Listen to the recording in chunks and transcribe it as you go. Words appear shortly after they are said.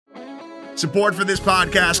Support for this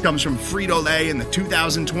podcast comes from Frito-Lay and the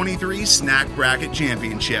 2023 Snack Bracket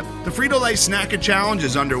Championship. The Frito-Lay Snack-It Challenge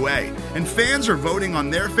is underway, and fans are voting on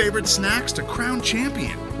their favorite snacks to crown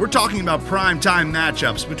champion. We're talking about prime-time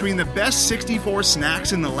matchups between the best 64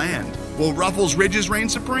 snacks in the land. Will Ruffles Ridges reign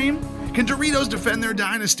supreme? Can Doritos defend their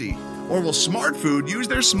dynasty? Or will Smart Food use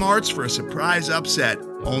their smarts for a surprise upset?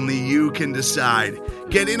 Only you can decide.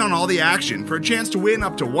 Get in on all the action for a chance to win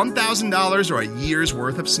up to $1,000 or a year's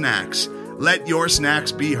worth of snacks. Let your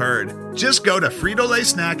snacks be heard. Just go to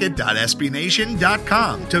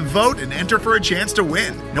fritolaysnacket.sbnation.com to vote and enter for a chance to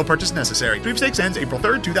win. No purchase necessary. Sweepstakes ends April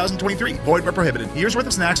 3rd, 2023. Void where prohibited. Year's worth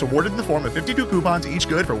of snacks awarded in the form of 52 coupons, each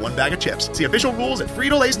good for one bag of chips. See official rules at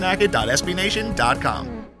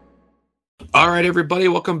fritolaysnacket.sbnation.com. All right, everybody,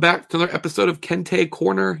 welcome back to another episode of Kente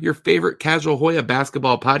Corner, your favorite casual Hoya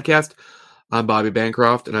basketball podcast. I'm Bobby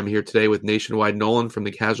Bancroft, and I'm here today with Nationwide Nolan from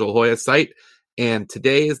the Casual Hoya site. And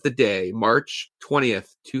today is the day, March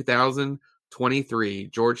 20th, 2023.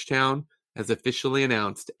 Georgetown has officially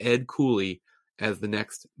announced Ed Cooley as the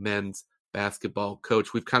next men's basketball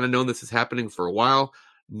coach. We've kind of known this is happening for a while.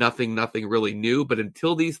 Nothing really new. But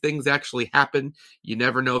until these things actually happen, you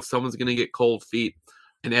never know if someone's going to get cold feet.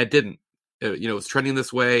 And Ed didn't. It was trending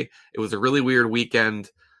this way. It was a really weird weekend.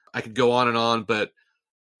 I could go on, but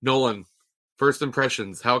Nolan, first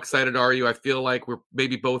impressions, how excited are you? I feel like we're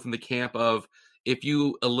maybe both in the camp of if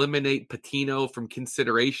you eliminate Patino from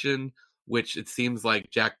consideration, which it seems like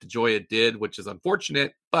Jack DeGioia did, which is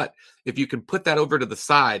unfortunate, but if you can put that over to the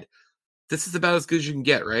side, this is about as good as you can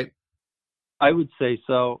get, right? I would say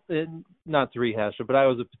so. And not to rehash it, but I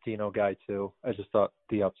was a Patino guy too. I just thought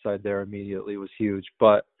the upside there immediately was huge.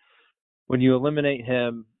 But when you eliminate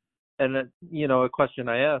him, and a question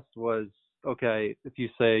I asked was, okay, if you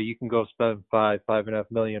say you can go spend $5.5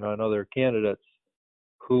 million on other candidates,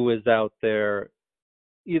 who is out there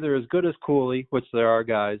either as good as Cooley, which there are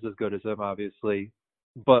guys as good as him, obviously,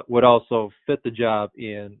 but would also fit the job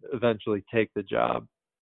and eventually take the job.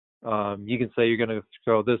 You can say you're going to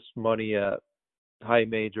throw this money at high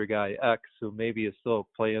major guy X, who maybe is still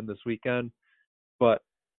playing this weekend, but,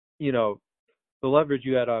 the leverage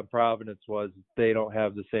you had on Providence was they don't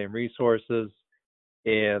have the same resources,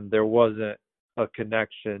 and there wasn't a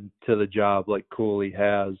connection to the job like Cooley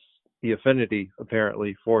has, the affinity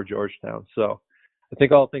apparently for Georgetown. So I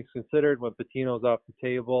think all things considered, when Patino's off the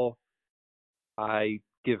table, I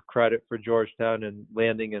give credit for Georgetown and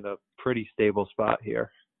landing in a pretty stable spot here.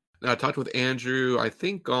 I talked with Andrew, I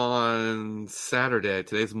think on Saturday.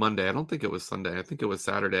 Today's Monday. I don't think it was Sunday. I think it was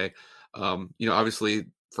Saturday. Obviously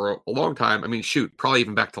for a long time, probably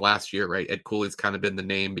even back to last year, right? Ed Cooley's kind of been the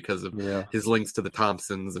name because of his links to the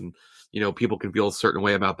Thompsons, and, people can feel a certain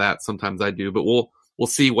way about that. Sometimes I do, but we'll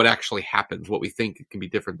see what actually happens. What we think can be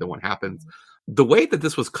different than what happens. The way that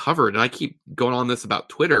this was covered, and I keep going on this about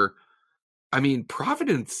Twitter,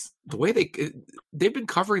 Providence, the way they've been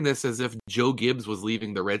covering this as if Joe Gibbs was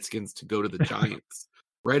leaving the Redskins to go to the Giants,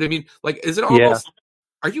 right? Is it almost,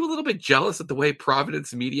 are you a little bit jealous at the way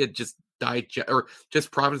Providence media just or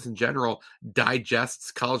just Providence in general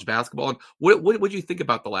digests college basketball? And what do you think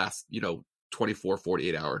about the last, 24,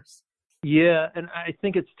 48 hours? Yeah, and I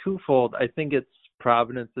think it's twofold. I think it's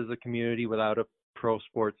Providence is a community without a pro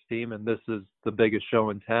sports team, and this is the biggest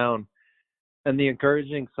show in town. And the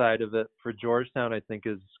encouraging side of it for Georgetown, I think,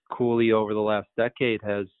 is Cooley over the last decade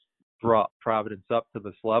has brought Providence up to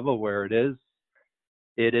this level where it is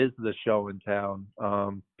the show in town.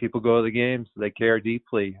 People go to the games, they care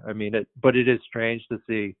deeply. But it is strange to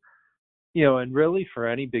see, and really for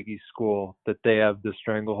any Big East school, that they have the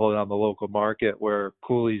stranglehold on the local market, where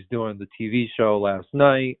Cooley's doing the TV show last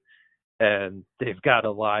night, and they've got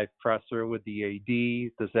a live presser with the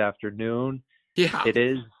AD this afternoon. Yeah. It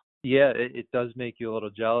is. Yeah, it does make you a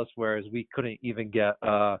little jealous, whereas we couldn't even get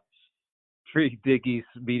free Big East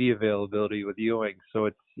media availability with Ewing. So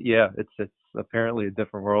it's apparently a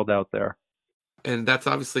different world out there. And that's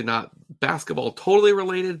obviously not basketball totally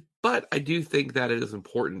related, but I do think that it is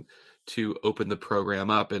important to open the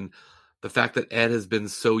program up. And the fact that Ed has been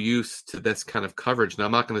so used to this kind of coverage, now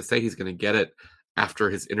I'm not going to say he's going to get it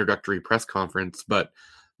after his introductory press conference, but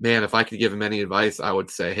man, if I could give him any advice, I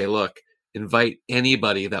would say, hey, look, invite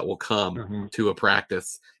anybody that will come to a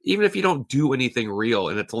practice, even if you don't do anything real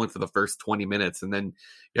and it's only for the first 20 minutes and then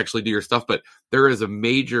you actually do your stuff. But there is a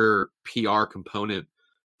major PR component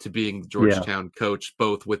to being Georgetown coach,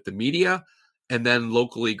 both with the media and then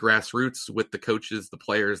locally grassroots with the coaches, the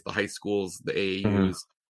players, the high schools, the AAUs.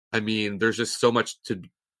 There's just so much to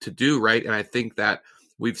do, right? And I think that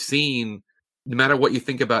we've seen, no matter what you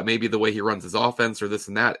think about maybe the way he runs his offense or this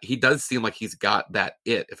and that, he does seem like he's got that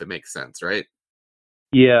if it makes sense, right?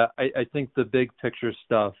 Yeah, I think the big picture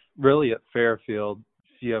stuff, really at Fairfield,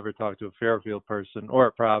 if you ever talk to a Fairfield person or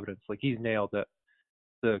at Providence, like he's nailed it.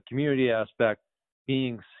 The community aspect,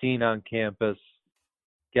 being seen on campus,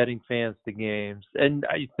 getting fans to games. And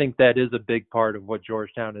I think that is a big part of what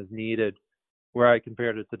Georgetown has needed. Where I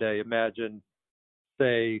compared it today, imagine,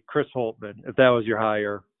 say, Chris Holtman, if that was your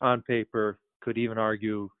hire, on paper, could even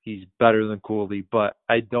argue he's better than Cooley, but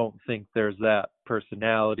I don't think there's that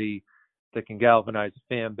personality that can galvanize a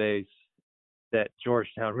fan base that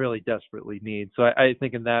Georgetown really desperately needs. So I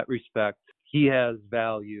think in that respect, he has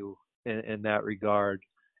value in that regard.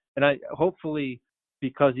 And I hopefully,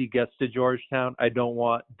 because he gets to Georgetown, I don't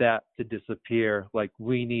want that to disappear. Like,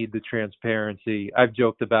 we need the transparency. I've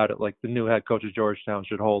joked about it, like the new head coach of Georgetown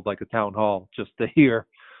should hold like a town hall just to hear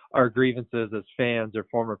our grievances as fans or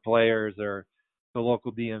former players or the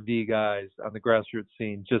local DMV guys on the grassroots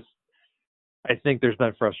scene. Just, I think there's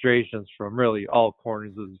been frustrations from really all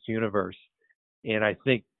corners of this universe. And I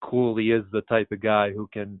think Cooley is the type of guy who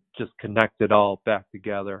can just connect it all back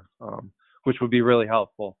together, which would be really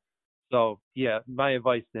helpful. So, yeah, my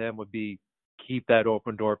advice to him would be keep that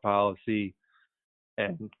open door policy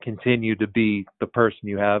and continue to be the person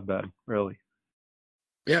you have been, really.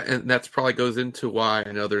 Yeah, and that's probably goes into why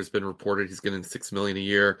I know there's been reported he's getting $6 million a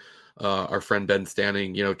year. Our friend Ben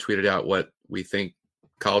Standing, tweeted out what we think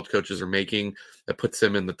college coaches are making. That puts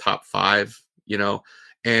him in the top 5.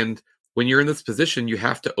 And when you're in this position, you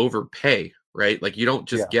have to overpay, right? Like, you don't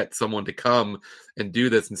just get someone to come and do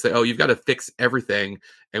this and say, oh, you've got to fix everything,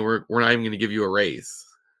 and we're not even going to give you a raise.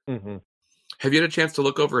 Mm-hmm. Have you had a chance to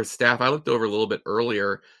look over his staff? I looked over a little bit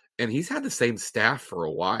earlier, and he's had the same staff for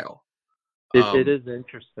a while. It is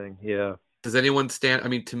interesting, yeah. Does anyone stand? I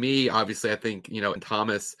mean, to me, obviously, I think,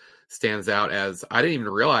 Thomas stands out as, I didn't even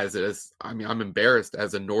realize it as, I'm embarrassed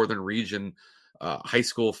as a Northern Region high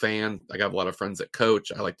school fan. I got a lot of friends that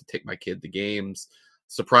coach. I like to take my kid to games.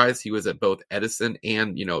 Surprised he was at both Edison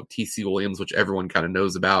and, TC Williams, which everyone kind of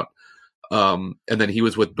knows about. And then he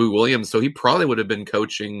was with Boo Williams. So he probably would have been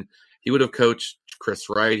coaching. He would have coached Chris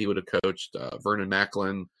Wright. He would have coached Vernon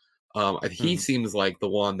Macklin. He seems like the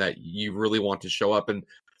one that you really want to show up. And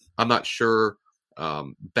I'm not sure.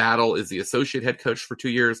 Battle is the associate head coach for 2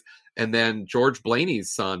 years. And then George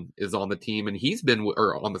Blaney's son is on the team, and he's been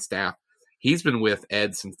on the staff. He's been with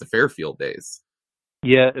Ed since the Fairfield days.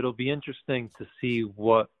 Yeah, it'll be interesting to see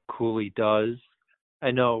what Cooley does. I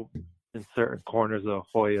know in certain corners of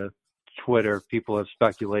Hoya Twitter, people have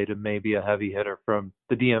speculated maybe a heavy hitter from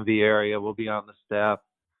the DMV area will be on the staff.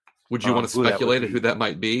 Would you want to speculate who that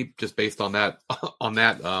might be, just based on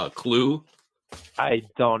that clue? I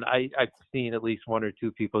don't. I've seen at least one or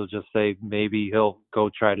two people just say maybe he'll go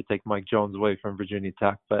try to take Mike Jones away from Virginia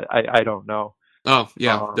Tech, but I don't know. Oh,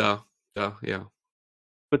 yeah, yeah.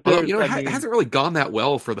 But it hasn't really gone that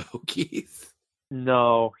well for the Hokies.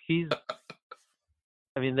 No, they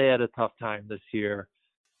had a tough time this year.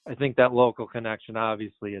 I think that local connection,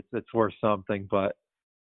 obviously, it's worth something, but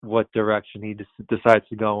what direction he decides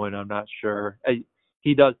to go in, I'm not sure.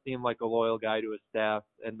 He does seem like a loyal guy to his staff,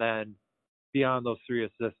 and then beyond those 3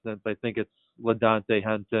 assistants, I think it's LaDante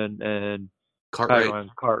Henton and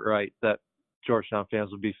Cartwright that Georgetown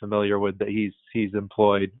fans will be familiar with, that he's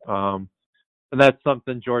employed. And that's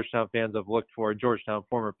something Georgetown fans have looked for. Georgetown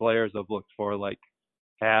former players have looked for, like,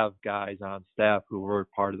 have guys on staff who were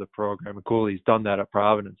part of the program. And Cooley's done that at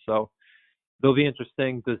Providence. So it'll be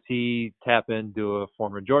interesting. Does he tap into a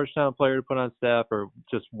former Georgetown player to put on staff, or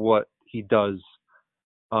just what he does?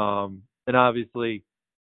 And obviously,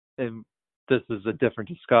 and this is a different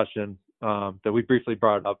discussion that we briefly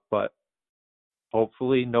brought up, but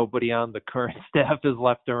hopefully nobody on the current staff is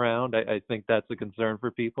left around. I think that's a concern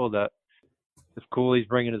for people, that if Cooley's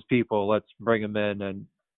bringing his people, let's bring them in, and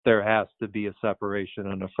there has to be a separation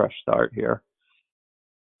and a fresh start here.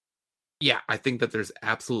 Yeah, I think that there's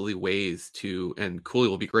absolutely ways to, and Cooley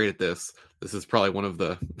will be great at this. This is probably one of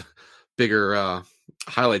the bigger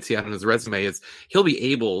highlights he had on his resume, is he'll be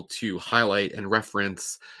able to highlight and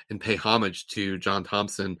reference and pay homage to John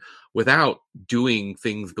Thompson without doing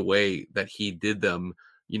things the way that he did them,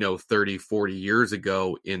 30, 40 years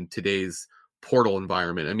ago in today's portal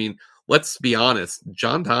environment. I mean, let's be honest.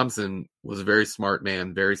 John Thompson was a very smart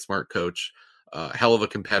man, very smart coach, hell of a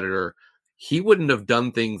competitor. He wouldn't have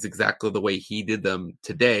done things exactly the way he did them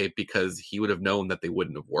today, because he would have known that they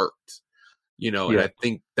wouldn't have worked. And I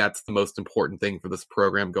think that's the most important thing for this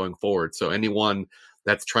program going forward. So anyone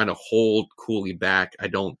that's trying to hold Cooley back, I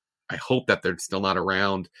hope that they're still not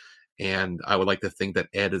around. And I would like to think that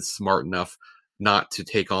Ed is smart enough not to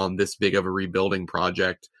take on this big of a rebuilding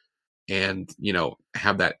project and,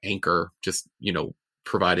 have that anchor just,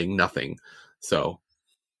 providing nothing. So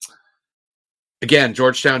Again,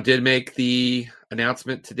 Georgetown did make the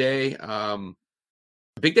announcement today. A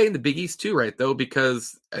big day in the Big East too, right? Though,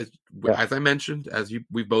 because as I mentioned,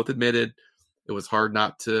 we've both admitted, it was hard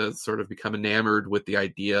not to sort of become enamored with the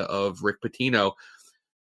idea of Rick Pitino.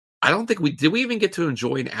 I don't think we even get to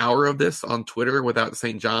enjoy an hour of this on Twitter without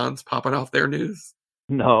St. John's popping off their news.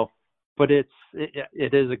 No, but it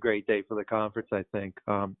is a great day for the conference, I think,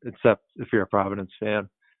 except if you're a Providence fan.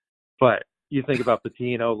 But you think about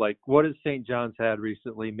Pitino, like, what has St. John's had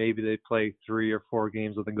recently? Maybe they play 3 or 4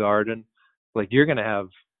 games in the Garden. Like, you're going to have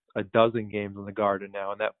a dozen games in the Garden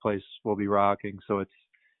now, and that place will be rocking. So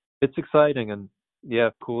it's exciting, and yeah,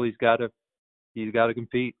 Cooley's got to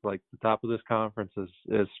compete. Like, the top of this conference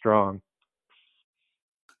is strong.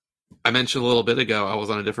 I mentioned a little bit ago, I was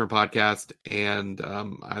on a different podcast, and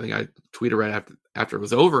I think I tweeted right after it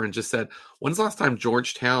was over and just said, when's the last time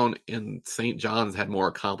Georgetown and St. John's had more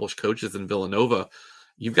accomplished coaches than Villanova?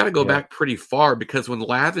 You've got to go back pretty far, because when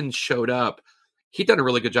Lavin showed up, he'd done a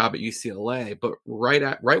really good job at UCLA, but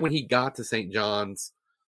right when he got to St. John's,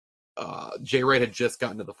 Jay Wright had just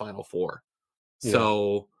gotten to the Final Four.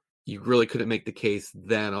 So you really couldn't make the case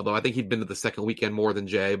then, although I think he'd been to the second weekend more than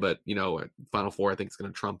Jay, but, Final Four, I think, is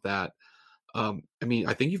going to trump that. I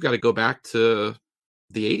think you've got to go back to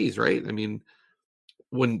the 80s, right? I mean,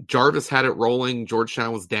 when Jarvis had it rolling,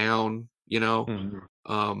 Georgetown was down,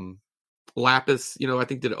 Lapis, I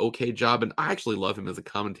think did an okay job, and I actually love him as a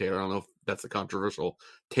commentator. I don't know if that's a controversial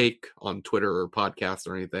take on Twitter or podcast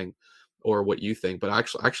or anything, or what you think, but I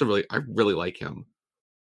really like him.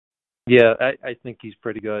 Yeah, I think he's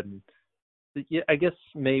pretty good. And yeah, I guess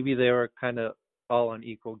maybe they were kind of all on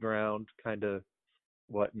equal ground, kind of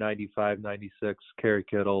 95, 96, Kerry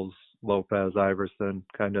Kittles, Lopez, Iverson,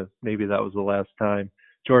 kind of, maybe that was the last time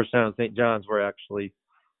Georgetown and St. John's were actually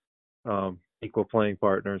equal playing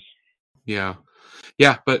partners. Yeah,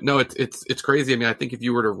 but no, it's crazy. I mean, I think if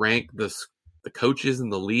you were to rank the coaches in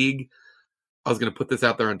the league, I was going to put this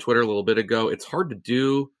out there on Twitter a little bit ago. It's hard to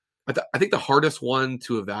do. I think the hardest one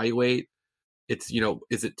to evaluate, it's,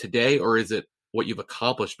 is it today or is it what you've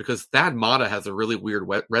accomplished? Because Thad Matta has a really weird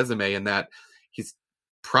resume in that he's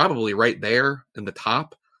probably right there in the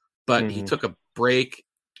top, but he took a break.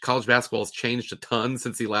 College basketball has changed a ton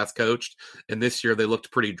since he last coached, and this year they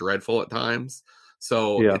looked pretty dreadful at times.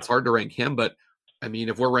 So it's hard to rank him. But I mean,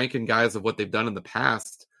 if we're ranking guys of what they've done in the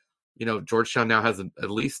past, Georgetown now has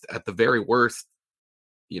at least at the very worst,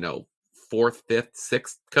 4th, 5th,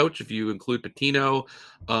 6th coach, if you include Pitino,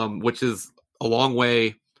 which is a long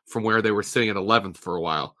way from where they were sitting at 11th for a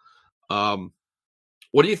while.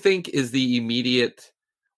 What do you think is the immediate,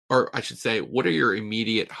 or I should say, what are your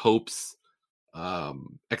immediate hopes,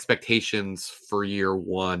 expectations for year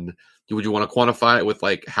one? Would you want to quantify it with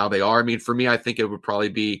like how they are? I mean, for me, I think it would probably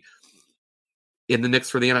be in the mix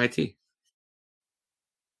for the NIT.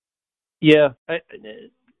 Yeah,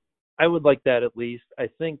 I would like that at least. I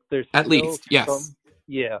think there's at least, yes.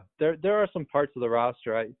 There are some parts of the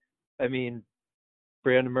roster. I mean,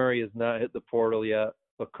 Brandon Murray has not hit the portal yet,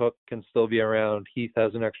 but Cook can still be around. Heath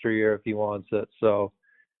has an extra year if he wants it. So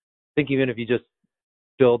I think even if you just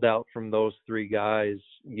build out from those 3 guys,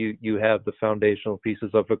 you have the foundational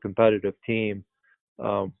pieces of a competitive team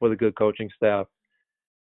with a good coaching staff.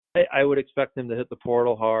 I would expect him to hit the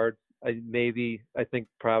portal hard. I think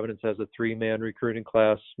Providence has a 3-man recruiting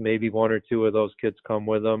class. Maybe 1 or 2 of those kids come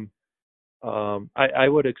with them. I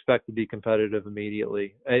would expect to be competitive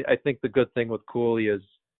immediately. I think the good thing with Cooley is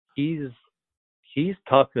he's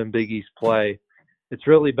tough in Big East play. It's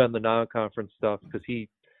really been the non-conference stuff, because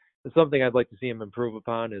it's something I'd like to see him improve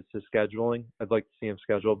upon is his scheduling. I'd like to see him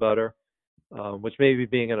schedule better, which maybe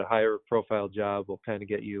being in a higher profile job will kind of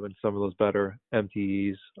get you in some of those better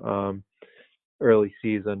MTEs early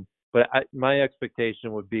season. But my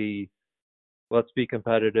expectation would be, let's be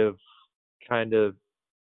competitive. Kind of,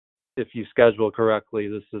 if you schedule correctly,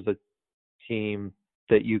 this is a team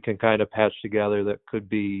that you can kind of patch together that could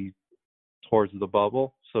be towards the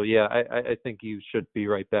bubble. So yeah, I think you should be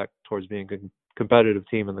right back towards being a competitive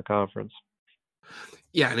team in the conference.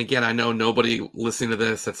 Yeah, and again, I know nobody listening to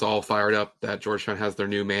this that's all fired up that Georgetown has their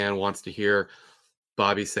new man wants to hear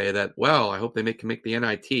Bobby say that, well, I hope they can make the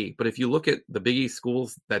NIT. But if you look at the Big East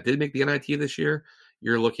schools that did make the NIT this year,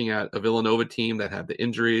 you're looking at a Villanova team that had the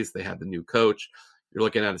injuries, they had the new coach. You're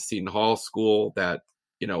looking at a Seton Hall school that,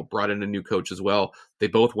 brought in a new coach as well. They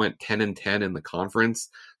both went 10-10 in the conference.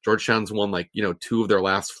 Georgetown's won 2 of their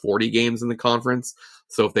last 40 games in the conference.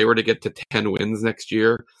 So if they were to get to 10 wins next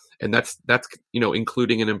year, and that's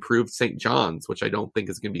including an improved St. John's, which I don't think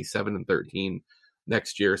is going to be 7-13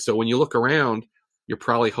 next year. So when you look around, you're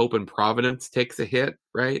probably hoping Providence takes a hit,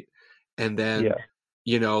 right? And then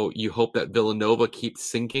you hope that Villanova keeps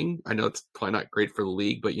sinking. I know it's probably not great for the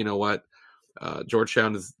league, but you know what?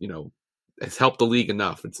 Georgetown has helped the league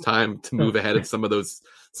enough. It's time to move ahead of some of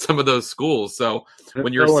those schools. So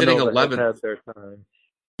when you're sitting Villanova has 11th, had their time.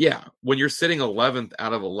 yeah, when you're sitting 11th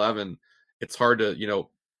out of 11, it's hard to,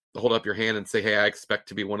 hold up your hand and say, hey, I expect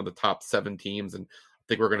to be one of the top 7 teams, and I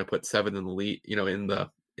think we're going to put 7 in the league, in the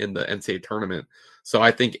NCAA tournament. So I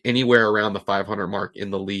think anywhere around the 500 mark in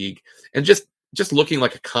the league, and just looking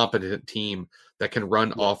like a competent team that can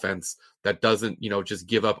run offense, that doesn't, just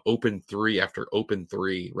give up open 3 after open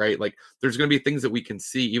 3, right? Like there's going to be things that we can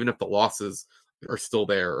see, even if the losses are still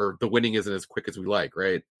there or the winning isn't as quick as we like,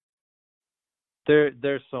 right?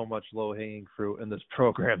 There's so much low hanging fruit in this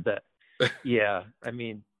program that,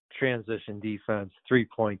 transition defense,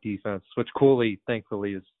 3-point defense, which Cooley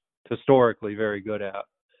thankfully is historically very good at.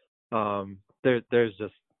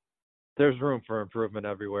 There's room for improvement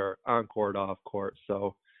everywhere, on court, off court.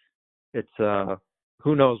 So it's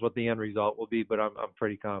who knows what the end result will be, but I'm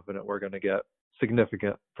pretty confident we're going to get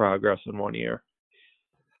significant progress in 1 year.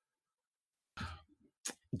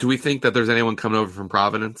 Do we think that there's anyone coming over from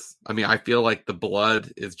Providence? I mean, I feel like the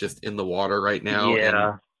blood is just in the water right now.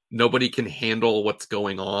 Yeah. And nobody can handle what's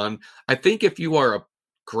going on. I think if you are a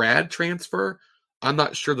grad transfer, I'm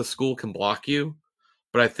not sure the school can block you.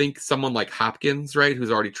 But I think someone like Hopkins, right,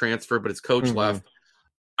 who's already transferred, but his coach left,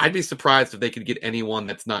 I'd be surprised if they could get anyone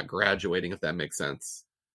that's not graduating, if that makes sense.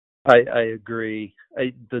 I agree.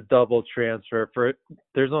 The double transfer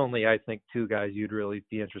there's only, I think, 2 guys you'd really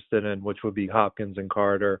be interested in, which would be Hopkins and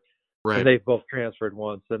Carter. Right. And they've both transferred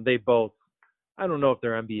once, and they both, I don't know if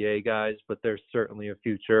they're NBA guys, but there's certainly a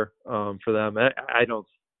future for them. I don't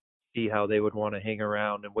see how they would want to hang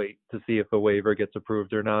around and wait to see if a waiver gets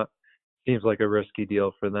approved or not. Seems like a risky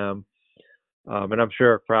deal for them. And I'm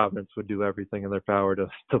sure Providence would do everything in their power to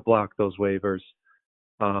block those waivers.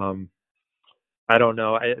 I don't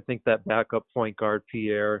know. I think that backup point guard,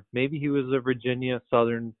 Pierre, maybe he was a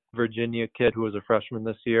Southern Virginia kid who was a freshman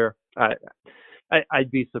this year.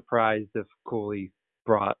 I'd be surprised if Cooley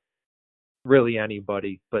brought really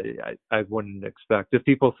anybody, but I wouldn't expect. If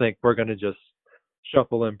people think we're going to just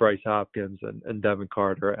shuffle in Bryce Hopkins and Devin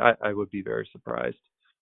Carter, I would be very surprised.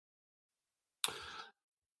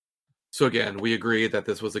 So again, we agree that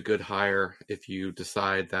this was a good hire if you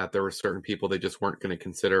decide that there were certain people they just weren't going to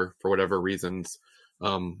consider for whatever reasons,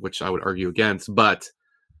 which I would argue against. But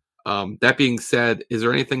that being said, is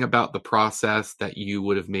there anything about the process that you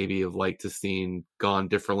would have maybe liked to seen gone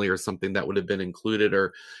differently, or something that would have been included?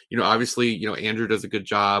 Or, obviously, Andrew does a good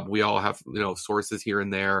job. We all have, sources here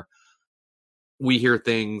and there. We hear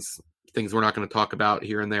things we're not going to talk about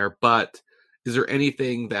here and there, but is there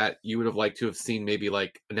anything that you would have liked to have seen, maybe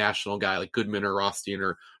like a national guy like Goodman or Rothstein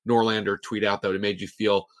or Norlander tweet out that would have made you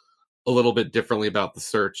feel a little bit differently about the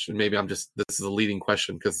search? And maybe this is a leading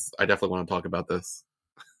question because I definitely want to talk about this.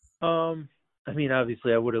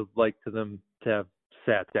 Obviously I would have liked them to have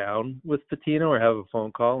sat down with Pitino or have a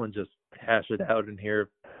phone call and just hash it out and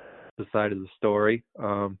hear the side of the story.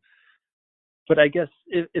 But I guess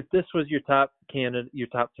if this was your top candidate, your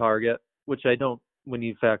top target, which I don't, when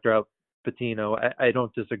you factor out Pitino, I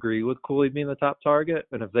don't disagree with Cooley being the top target.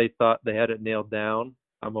 And if they thought they had it nailed down,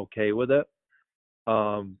 I'm okay with it.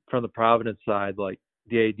 From the Providence side, like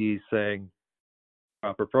the AD saying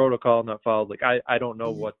proper protocol not followed, like I don't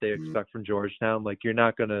know what they expect from Georgetown. Like you're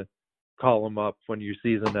not going to call them up when your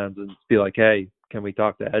season ends and be like, hey, can we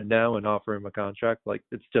talk to Ed now and offer him a contract? Like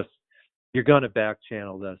it's just, you're going to back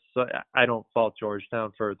channel this. So I don't fault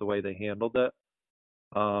Georgetown for the way they handled it.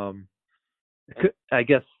 I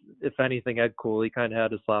guess, if anything, Ed Cooley kind of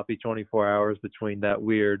had a sloppy 24 hours between that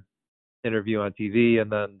weird interview on TV and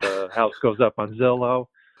then the house goes up on Zillow.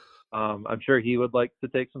 I'm sure he would like to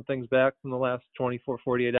take some things back from the last 24,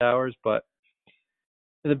 48 hours. But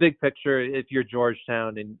in the big picture, if you're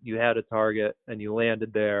Georgetown and you had a target and you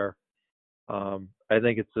landed there, I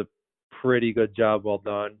think it's a pretty good job well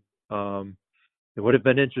done. It would have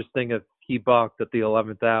been interesting if he balked at the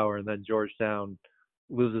 11th hour and then Georgetown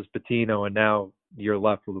loses Pitino and now you're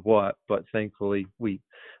left with what? But thankfully, as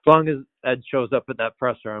long as Ed shows up at that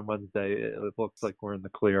presser on Wednesday, it looks like we're in the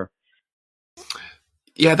clear.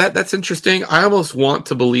 Yeah, that's interesting. I almost want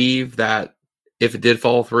to believe that if it did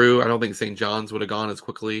fall through, I don't think St. John's would have gone as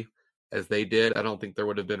quickly as they did. I don't think there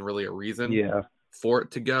would have been really a reason for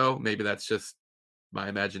it to go. Maybe that's just my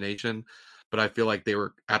imagination, but I feel like they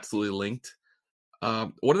were absolutely linked.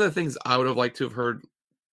 One of the things I would have liked to have heard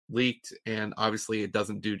leaked, and obviously it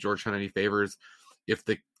doesn't do Georgetown any favors if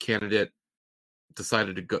the candidate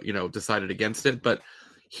decided to go, decided against it, but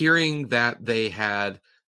hearing that they had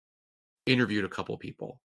interviewed a couple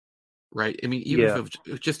people right? I mean, even if it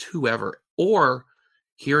was just whoever, or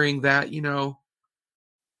hearing that,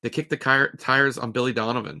 they kicked the tires on Billy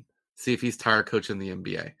Donovan, see if he's tired coaching the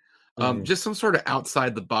NBA. Just some sort of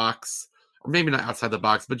outside the box, or maybe not outside the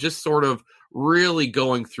box, but just sort of really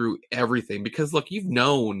going through everything. Because look, you've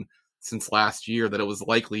known since last year that it was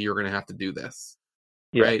likely you're going to have to do this,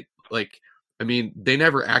 right? Like, I mean, they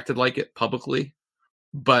never acted like it publicly,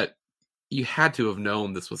 but you had to have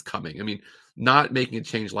known this was coming. I mean, not making a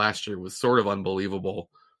change last year was sort of unbelievable.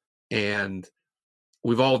 And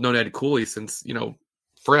we've all known Ed Cooley since,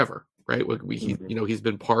 forever, right? He's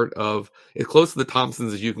been part of as close to the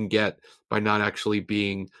Thompsons as you can get by not actually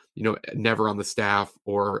being, never on the staff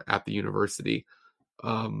or at the university,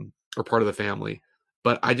 or part of the family.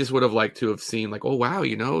 But I just would have liked to have seen like, oh wow,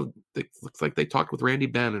 it looks like they talked with Randy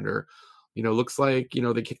Bennett, or, looks like,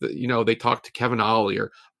 they talked to Kevin Ollie,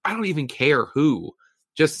 or I don't even care who,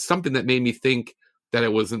 just something that made me think that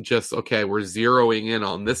it wasn't just, okay, we're zeroing in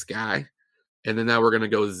on this guy, and then now we're going to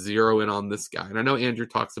go zero in on this guy. And I know Andrew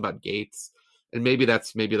talks about Gates, and maybe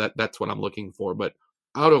that's what I'm looking for, but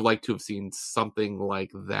I would have liked to have seen something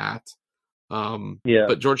like that.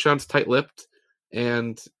 But Georgetown's tight-lipped,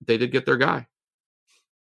 and they did get their guy.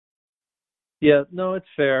 Yeah, no, it's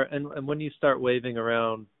fair. And when you start waving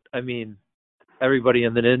around, I mean, everybody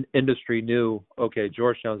in the industry knew, okay,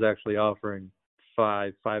 Georgetown's actually offering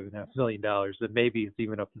 $5.5 million, and maybe it's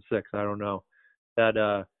even up to $6. I don't know.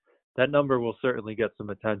 That number will certainly get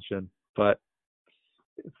some attention. But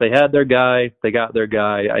if they had their guy, they got their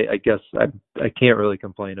guy. I guess I can't really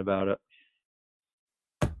complain about it.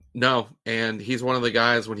 No, and he's one of the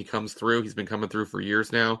guys when he comes through. He's been coming through for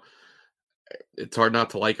years now. It's hard not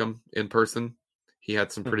to like him in person. He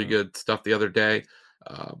had some pretty good stuff the other day.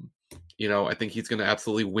 I think he's going to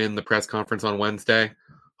absolutely win the press conference on Wednesday.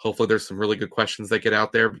 Hopefully there's some really good questions that get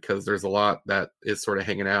out there, because there's a lot that is sort of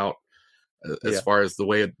hanging out as far as the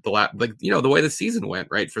way the way the season went,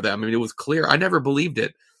 right, for them. I mean, it was clear. I never believed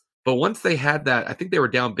it. But once they had that, I think they were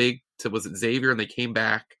down big to, was it Xavier, and they came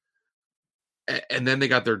back. And then they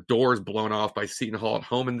got their doors blown off by Seton Hall at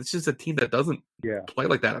home. And it's just a team that doesn't play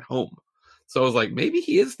like that at home. So I was like, maybe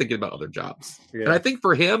he is thinking about other jobs. Yeah. And I think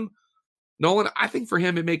for him, Nolan,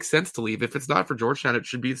 it makes sense to leave. If it's not for Georgetown, it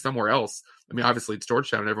should be somewhere else. I mean, obviously it's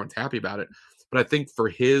Georgetown and everyone's happy about it. But I think for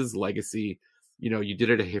his legacy, you did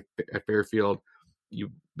it at Fairfield.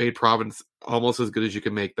 You made Providence almost as good as you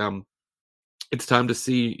can make them. It's time to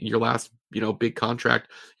see your last, big contract,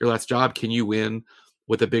 your last job. Can you win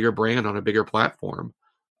with a bigger brand on a bigger platform?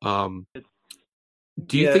 Do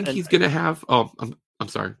you think he's going to have? Oh, I'm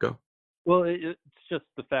sorry. Go. Well, it's just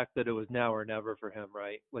the fact that it was now or never for him,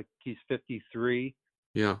 right? Like, he's 53.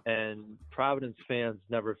 Yeah. And Providence fans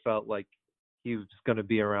never felt like he was going to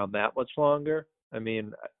be around that much longer. I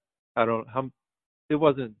mean, it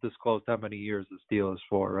wasn't disclosed how many years this deal is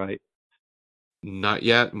for, right? Not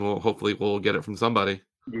yet. Well, hopefully we'll get it from somebody.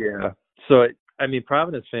 Yeah. So,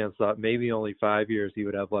 Providence fans thought maybe only 5 years he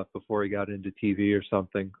would have left before he got into TV or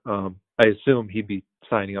something. I assume he'd be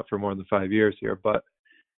signing up for more than 5 years here, but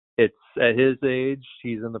it's at his age,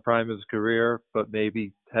 he's in the prime of his career, but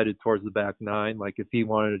maybe headed towards the back nine. Like, if he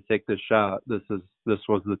wanted to take this shot, this was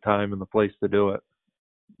the time and the place to do it.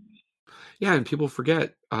 Yeah, and people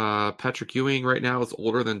forget Patrick Ewing right now is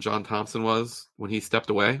older than John Thompson was when he stepped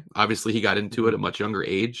away. Obviously, he got into it at a much younger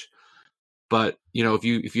age. But,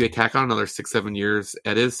 if you attack on another 6-7 years,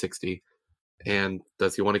 Ed is 60. And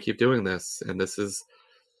does he want to keep doing this? And it's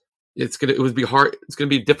going to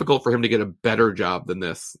be difficult for him to get a better job than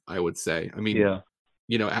this, I would say. I mean,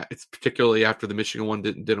 it's particularly after the Michigan one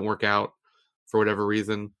didn't work out for whatever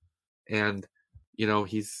reason. And,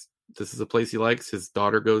 this is a place he likes. His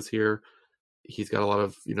daughter goes here. He's got a lot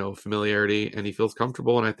of, familiarity, and he feels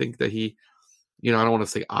comfortable. And I think that he, I don't want to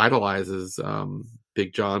say idolizes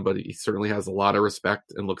Big John, but he certainly has a lot of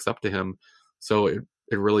respect and looks up to him. So it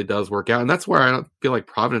really does work out. And that's where I don't feel like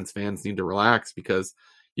Providence fans need to relax, because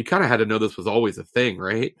you kind of had to know this was always a thing,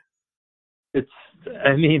 right?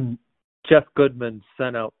 Jeff Goodman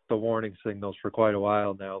sent out the warning signals for quite a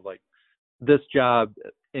while now. Like, this job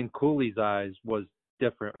in Cooley's eyes was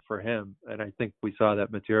different for him, and I think we saw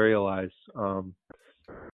that materialize. And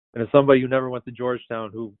as somebody who never went to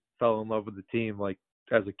Georgetown, who fell in love with the team, like,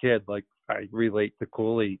 as a kid, like, I relate to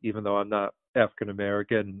Cooley, even though I'm not African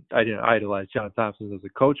American. I didn't idolize John Thompson as a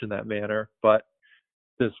coach in that manner, but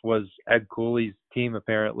this was Ed Cooley's team,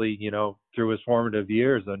 apparently, through his formative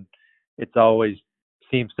years, and it's always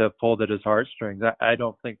seems to have pulled at his heartstrings. I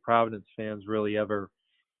don't think Providence fans really ever,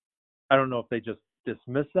 I don't know if they just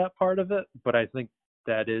dismiss that part of it, but I think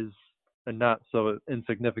that is a not so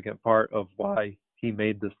insignificant part of why he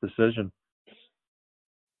made this decision.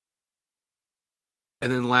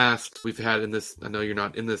 And then last, we've had in this, I know you're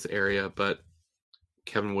not in this area, but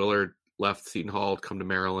Kevin Willard left Seton Hall to come to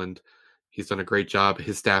Maryland. He's done a great job.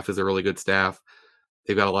 His staff is a really good staff.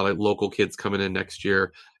 They've got a lot of local kids coming in next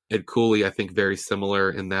year. Ed Cooley, I think, very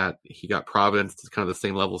similar in that he got Providence to kind of the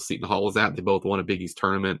same level Seton Hall was at. They both won a Big East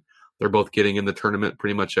tournament. They're both getting in the tournament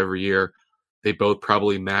pretty much every year. They both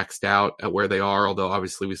probably maxed out at where they are, although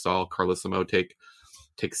obviously we saw Carlissimo take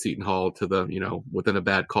Seton Hall to the, within a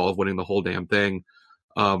bad call of winning the whole damn thing.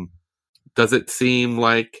 Does it seem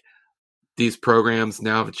like these programs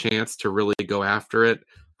now have a chance to really go after it?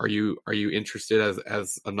 Are you interested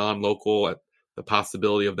as a non-local at the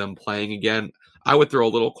possibility of them playing again? I would throw a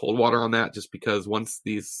little cold water on that just because once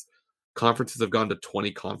these conferences have gone to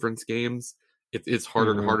 20 conference games, it's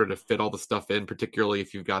harder and harder to fit all the stuff in, particularly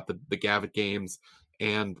if you've got the Gavitt games.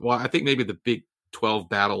 And, well, I think maybe the Big 12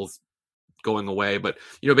 battles going away. But,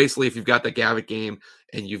 basically if you've got that Gavitt game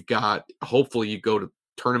and you've got, hopefully you go to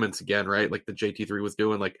tournaments again, right? Like the JT3 was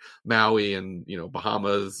doing, like Maui and,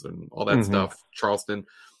 Bahamas and all that stuff, Charleston.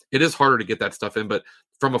 It is harder to get that stuff in, but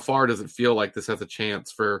from afar, does it feel like this has a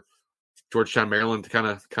chance for Georgetown, Maryland to kind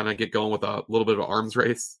of get going with a little bit of an arms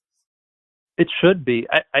race? It should be.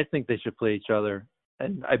 I think they should play each other.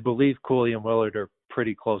 And I believe Cooley and Willard are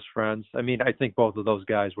pretty close friends. I mean, I think both of those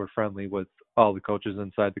guys were friendly with all the coaches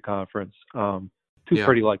inside the conference. Two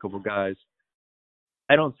pretty likable guys.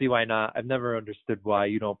 I don't see why not. I've never understood why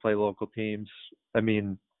you don't play local teams. I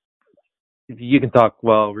mean, you can talk,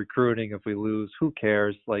 recruiting, if we lose, who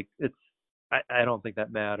cares? Like, I don't think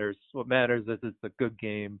that matters. What matters is it's a good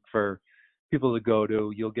game for people to go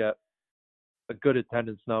to. You'll get a good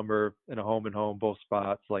attendance number in a home and home, both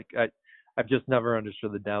spots. Like, I've just never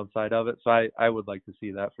understood the downside of it. So I would like to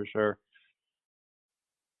see that for sure.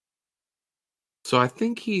 So I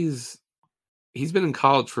think he's been in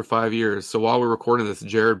college for 5 years. So while we're recording this,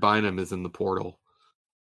 Jared Bynum is in the portal.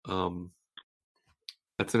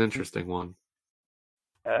 That's an interesting one.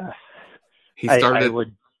 He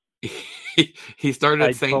started. He started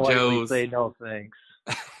at St. Joe's. Say no thanks.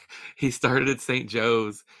 He started at St.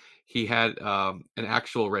 Joe's. He had an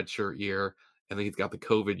actual redshirt year, and then he's got the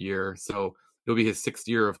COVID year. So it'll be his 6th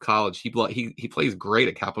year of college. He plays great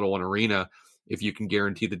at Capital One Arena. If you can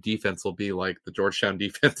guarantee the defense will be like the Georgetown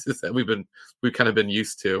defenses that we've kind of been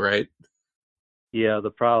used to, right? Yeah,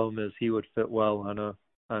 the problem is he would fit well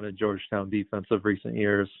on a Georgetown defense of recent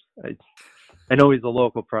years. I know he's a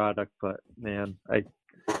local product, but man, I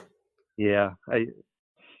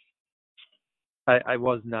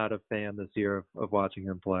was not a fan this year of watching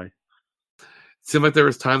him play. It seemed like there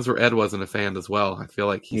was times where Ed wasn't a fan as well. I feel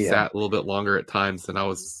like he sat a little bit longer at times than I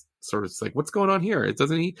was. Sort of like, what's going on here? It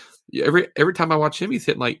doesn't he every time I watch him, he's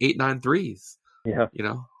hitting like 8-9 threes. Yeah,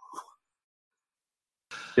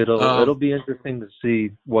 it'll be interesting to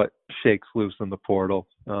see what shakes loose in the portal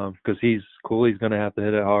because Cooley's going to have to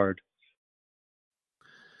hit it hard.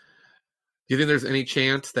 Do you think there's any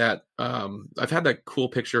chance that I've had that cool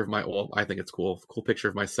picture of I think it's cool picture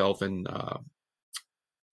of myself and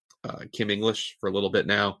Kim English for a little bit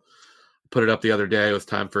now. Put it up the other day. It was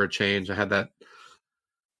time for a change. I had that.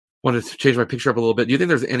 Wanted to change my picture up a little bit. Do you think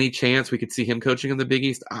there's any chance we could see him coaching in the Big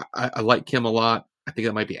East? I like Kim a lot. I think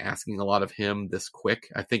that might be asking a lot of him this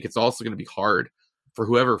quick. I think it's also going to be hard for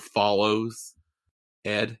whoever follows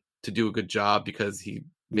Ed to do a good job because he's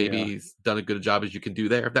done a good job as you can do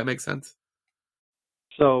there, if that makes sense.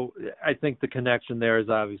 So I think the connection there is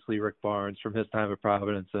obviously Rick Barnes from his time at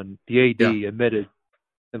Providence, and the AD admitted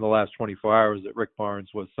in the last 24 hours that Rick Barnes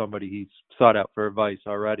was somebody he sought out for advice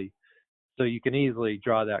already. So you can easily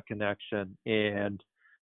draw that connection. And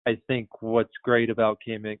I think what's great about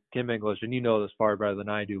Kim English, and you know this far better than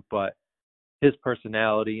I do, but his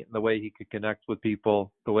personality and the way he could connect with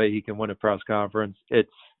people, the way he can win a press conference, it's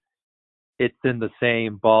in the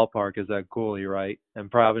same ballpark as Ed Cooley, right? And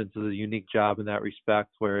Providence is a unique job in that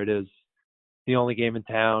respect where it is the only game in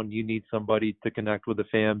town. You need somebody to connect with the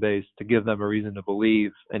fan base, to give them a reason to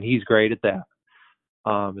believe, and he's great at that.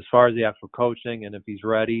 As far as the actual coaching and if he's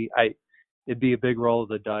ready, it'd be a big roll of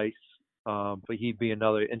the dice, but he'd be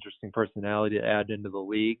another interesting personality to add into the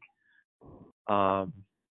league. And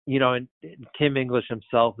Kim English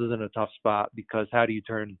himself is in a tough spot because how do you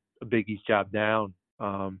turn a Big East job down?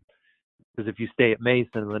 Because if you stay at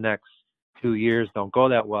Mason in the next 2 years, don't go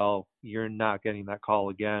that well, you're not getting that call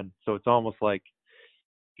again. So it's almost like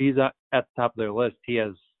he's at the top of their list. He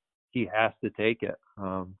has to take it,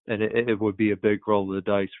 and it would be a big roll of the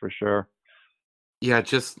dice for sure. Yeah,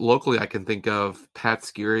 just locally, I can think of Pat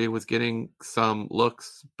Skiri was getting some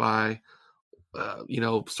looks by,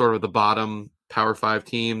 sort of the bottom Power 5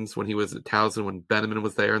 teams when he was at Towson, when Benjamin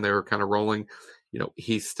was there and they were kind of rolling.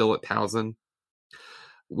 He's still at Towson.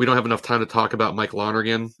 we don't have enough time to talk about Mike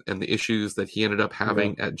Lonergan and the issues that he ended up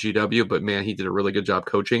having at GW, but man, he did a really good job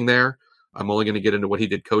coaching there. I'm only going to get into what he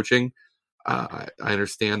did coaching. I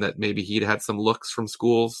understand that maybe he'd had some looks from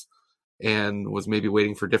schools and was maybe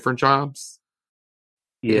waiting for different jobs.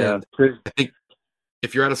 Yeah. And I think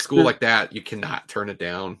if you're at a school like that, you cannot turn it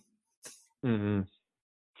down. Mm-hmm.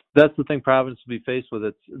 That's the thing Providence will be faced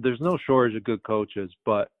with. There's no shortage of good coaches,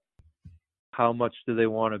 but how much do they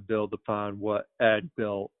want to build upon what Ed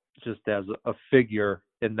built just as a figure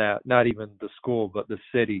in that, not even the school, but the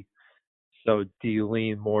city? So do you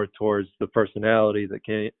lean more towards the personality that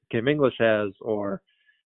Kim English has, or,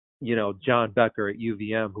 John Becker at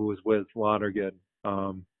UVM, who was with Lonergan,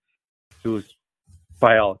 who's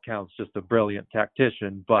by all accounts just a brilliant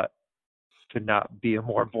tactician, but could not be a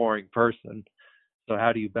more boring person. So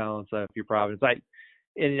how do you balance that if you're Providence?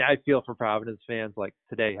 I feel for Providence fans, like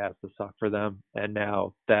today has to suck for them, and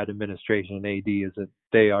now that administration and AD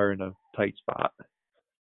they are in a tight spot.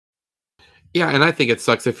 Yeah, and I think it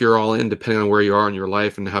sucks if you're all in, depending on where you are in your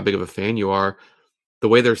life and how big of a fan you are, the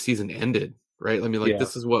way their season ended, right? I mean,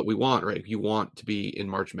 This is what we want, right? You want to be in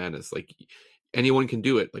March Madness. Like, anyone can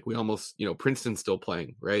do it. Like, we almost, Princeton's still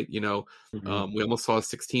playing, right? We almost saw a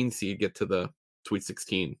 16 seed get to the Sweet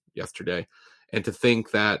 16 yesterday. And to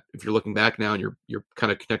think that if you're looking back now and you're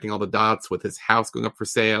kind of connecting all the dots with his house going up for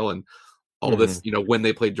sale and all this, when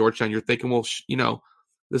they played Georgetown, you're thinking, well,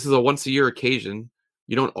 this is a once a year occasion.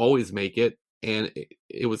 You don't always make it. And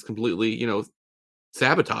it was completely,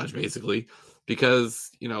 sabotage basically,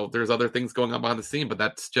 because, there's other things going on behind the scene, but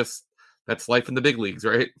that's life in the big leagues,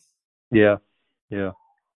 right? Yeah. Yeah.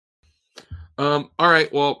 All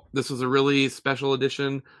right. Well, this was a really special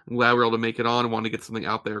edition. I'm glad we were able to make it on. I wanted to get something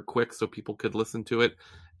out there quick so people could listen to it.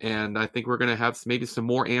 And I think we're going to have maybe some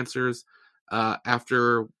more answers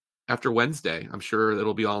after Wednesday. I'm sure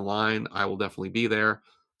it'll be online. I will definitely be there.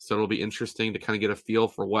 So it'll be interesting to kind of get a feel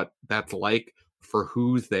for what that's like, for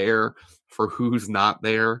who's there, for who's not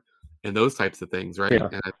there, and those types of things, right? Yeah.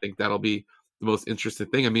 And I think that'll be the most interesting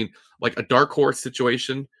thing. I mean, like a dark horse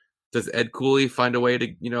situation, does Ed Cooley find a way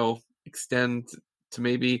to, extend to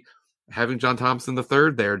maybe having John Thompson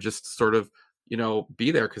III there, just sort of, be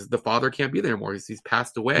there, because the father can't be there anymore. He's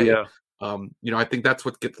passed away. Yeah. I think that's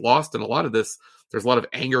what gets lost in a lot of this. There's a lot of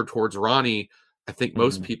anger towards Ronnie. I think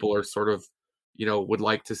most people are sort of, would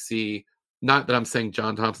like to see, not that I'm saying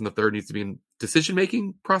John Thompson III needs to be in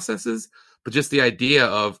decision-making processes, but just the idea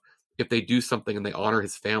of if they do something and they honor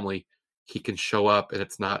his family, he can show up and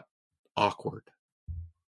it's not awkward.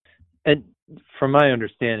 And from my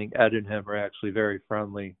understanding, Ed and him are actually very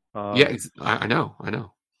friendly. I know.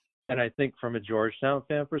 And I think from a Georgetown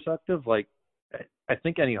fan perspective, like, I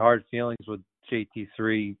think any hard feelings with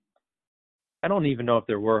JT3, I don't even know if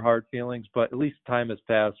there were hard feelings, but at least time has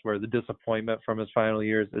passed where the disappointment from his final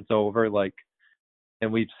years, it's over. Like,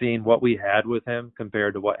 and we've seen what we had with him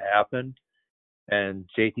compared to what happened. And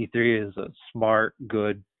JT3 is a smart,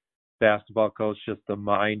 good basketball coach, just the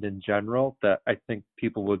mind in general that I think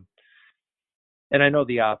people would. And I know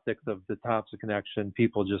the optics of the Thompson connection,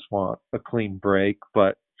 people just want a clean break.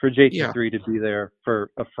 But for JT3 to be there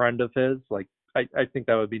for a friend of his, like, I think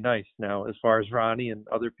that would be nice. Now, as far as Ronnie and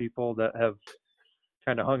other people that have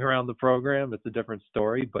kind of hung around the program, it's a different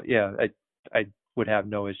story. But yeah, I would have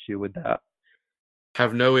no issue with that.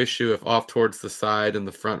 Have no issue if off towards the side in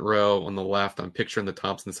the front row on the left, I'm picturing the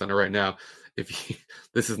Thompson Center right now.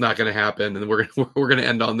 This is not going to happen, and we're going to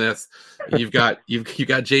end on this. You've got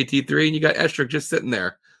JT3 and you got Estrick just sitting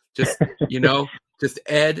there, just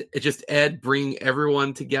Ed bringing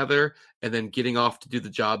everyone together and then getting off to do the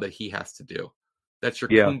job that he has to do. That's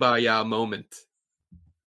your kumbaya moment.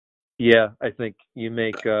 Yeah, I think you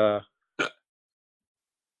make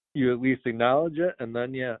you at least acknowledge it, and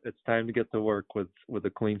then it's time to get to work with a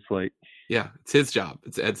clean slate. Yeah, it's his job.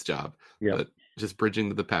 It's Ed's job. Yeah. But just bridging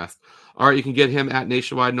to the past. All right, you can get him at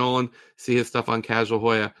Nationwide Nolan. See his stuff on Casual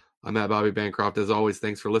Hoya. I'm at Bobby Bancroft. As always,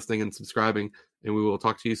 thanks for listening and subscribing, and we will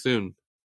talk to you soon.